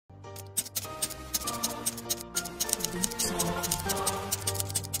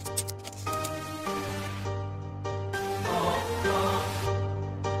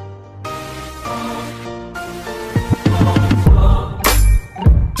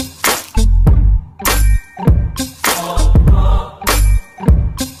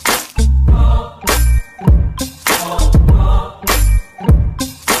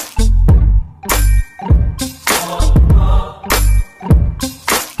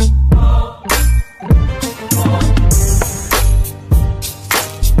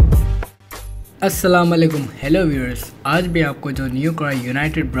अस्सलाम वालेकुम, hello viewers. आज भी आपको जो new car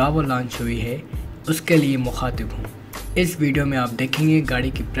United Bravo launch हुई है उसके लिए मुखातिब हूँ। इस वीडियो में आप देखेंगे गाड़ी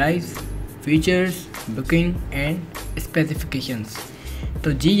की price, features, booking and specifications.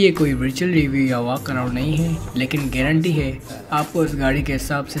 तो जी ये कोई वर्चुअल रिव्यू या वॉक अराउंड नहीं है, लेकिन गारंटी है आपको उस गाड़ी के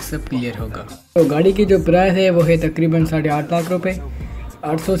हिसाब से सब क्लियर होगा। तो गाड़ी की जो प्राइस है वो है तकरीबन 8.5 लाख रुपये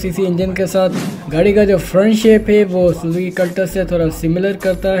 800 सीसी इंजन के साथ। गाड़ी का जो फ्रंट शेप है वो सुजुकी कल्टस से थोड़ा सिमिलर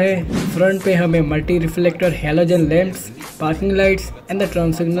करता है। फ्रंट पे हमें multi reflector halogen lamps, parking lights and the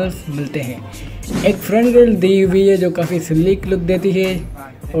turn signals मिलते हैं। एक फ्रंट ग्रिल दी हुई है जो काफ़ी स्लीक लुक देती है,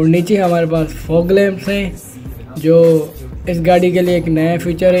 और नीचे हमारे पास फॉग लैंप्स हैं जो इस गाड़ी के लिए एक नया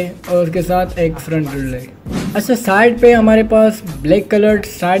फीचर है, और उसके साथ एक फ्रंट ग्रिल है। अच्छा, साइड पे हमारे पास black coloured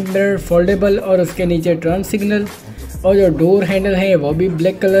side mirror foldable, और उसके नीचे टर्न सिग्नल, और जो डोर हैंडल है वो भी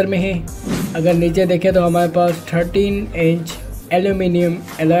ब्लैक कलर में है। अगर नीचे देखें तो हमारे पास 13 इंच एल्यूमिनियम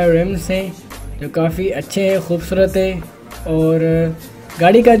एलॉय रिम्स हैं जो काफ़ी अच्छे हैं, खूबसूरत है। और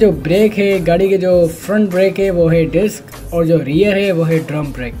गाड़ी का जो ब्रेक है, गाड़ी के जो फ्रंट ब्रेक है वो है डिस्क, और जो रियर है वो है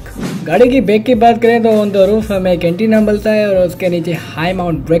ड्रम ब्रेक। गाड़ी की बैक की बात करें तो ऑन द रूफ हमें एक एंटीना मिलता है, और उसके नीचे हाई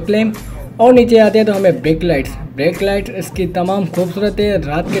माउंट ब्रेक लैम्प, और नीचे आते हैं तो हमें ब्रेक लाइट्स इसकी तमाम खूबसूरत है।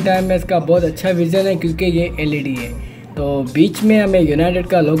 रात के टाइम में इसका बहुत अच्छा विजन है क्योंकि ये LED है। तो बीच में हमें यूनाइटेड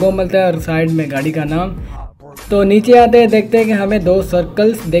का लोगो मिलता है और साइड में गाड़ी का नाम। तो नीचे आते हैं, देखते हैं कि हमें 2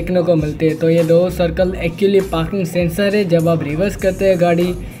 सर्कल्स देखने को मिलते हैं। तो ये 2 सर्कल एक्चुअली पार्किंग सेंसर है। जब आप रिवर्स करते हैं गाड़ी,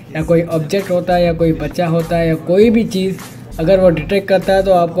 या कोई ऑब्जेक्ट होता है या कोई बच्चा होता है या कोई भी चीज़ अगर वो डिटेक्ट करता है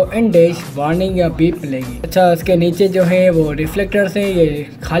तो आपको इन डैश वार्निंग या बीप मिलेगी। अच्छा, इसके नीचे जो है वो रिफ्लेक्टर्स हैं। ये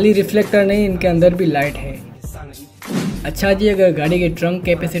खाली रिफ्लेक्टर नहीं, इनके अंदर भी लाइट है। अच्छा जी, अगर गाड़ी की ट्रंक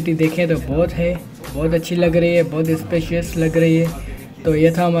कैपेसिटी देखें तो बहुत अच्छी लग रही है, बहुत स्पेशियस लग रही है। तो ये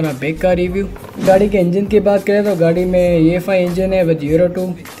था हमारा बैक का रिव्यू। गाड़ी के इंजन की बात करें तो गाड़ी में EFI इंजन है विद Euro 2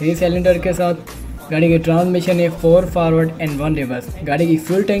 3 सिलेंडर के साथ। गाड़ी की ट्रांसमिशन है 4 फॉरवर्ड एंड 1 रिवर्स। गाड़ी की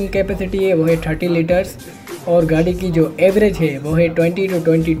फ्यूल टैंक कैपेसिटी है वो है 30 लीटर्स, और गाड़ी की जो एवरेज है वो है 20 to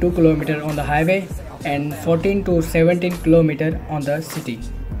 22 kilometre on the highway and 14 to 17 kilometre on the city.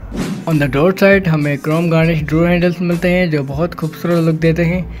 On the door side हमें क्रोम गार्निश डोर हैंडल्स मिलते हैं जो बहुत खूबसूरत लुक देते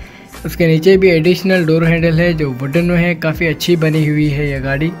हैं। उसके नीचे भी एडिशनल डोर हैंडल है जो वुडन में है। काफ़ी अच्छी बनी हुई है यह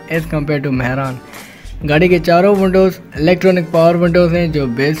गाड़ी एज़ कम्पेयर टू मेहरान। गाड़ी के चारों विंडोज़ इलेक्ट्रॉनिक पावर विंडोज़ हैं जो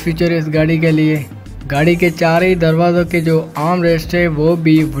बेस्ट फीचर है इस गाड़ी के लिए। गाड़ी के चारों ही दरवाज़ों के जो आर्म रेस्ट है वो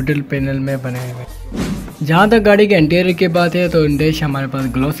भी वुडन पैनल में बने हुए। जहाँ तक गाड़ी के इंटीरियर की बात है तो इंडेश हमारे पास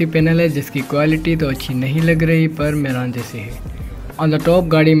ग्लॉसी पैनल है जिसकी क्वालिटी तो अच्छी नहीं लग रही पर मेहरान जैसी है। ऑन द टॉप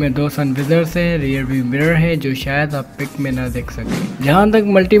गाड़ी में 2 सन विजर्स हैं, रियर व्यू मिरर है जो शायद आप पिक में ना देख सकें। जहाँ तक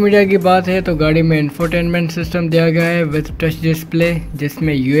मल्टीमीडिया की बात है तो गाड़ी में इंफोटेनमेंट सिस्टम दिया गया है विद टच डिस्प्ले,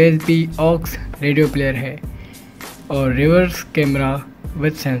 जिसमें USB ऑक्स रेडियो प्लेयर है और रिवर्स कैमरा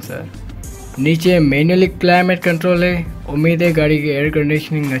विद सेंसर। नीचे मैनुअली क्लाइमेट कंट्रोल है। उम्मीद है गाड़ी की एयर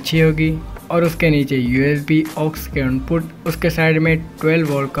कंडीशनिंग अच्छी होगी। और उसके नीचे USB ऑक्स के इनपुट, उसके साइड में 12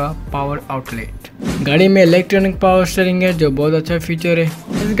 वोल्ट का पावर आउटलेट। गाड़ी में इलेक्ट्रॉनिक पावर स्टीयरिंग है जो बहुत अच्छा फीचर है।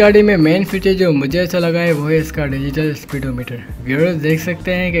 इस गाड़ी में मेन फीचर जो मुझे अच्छा लगा है वो है इसका डिजिटल स्पीडोमीटर। व्यूअर्स देख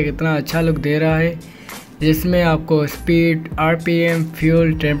सकते हैं कि कितना अच्छा लुक दे रहा है, जिसमें आपको स्पीड, RPM,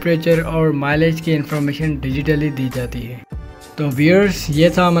 फ्यूल, टेम्परेचर और माइलेज की इंफॉर्मेशन डिजिटली दी जाती है। तो व्यूअर्स ये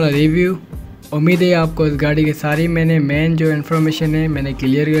था हमारा रिव्यू। उम्मीद है आपको इस गाड़ी की सारी मेन जो इन्फॉर्मेशन है मैंने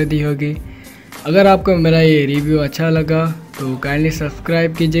क्लियर कर दी होगी। अगर आपको मेरा ये रिव्यू अच्छा लगा तो काइंडली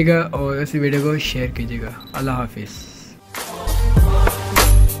सब्सक्राइब कीजिएगा और इस वीडियो को शेयर कीजिएगा। अल्लाह हाफिज़।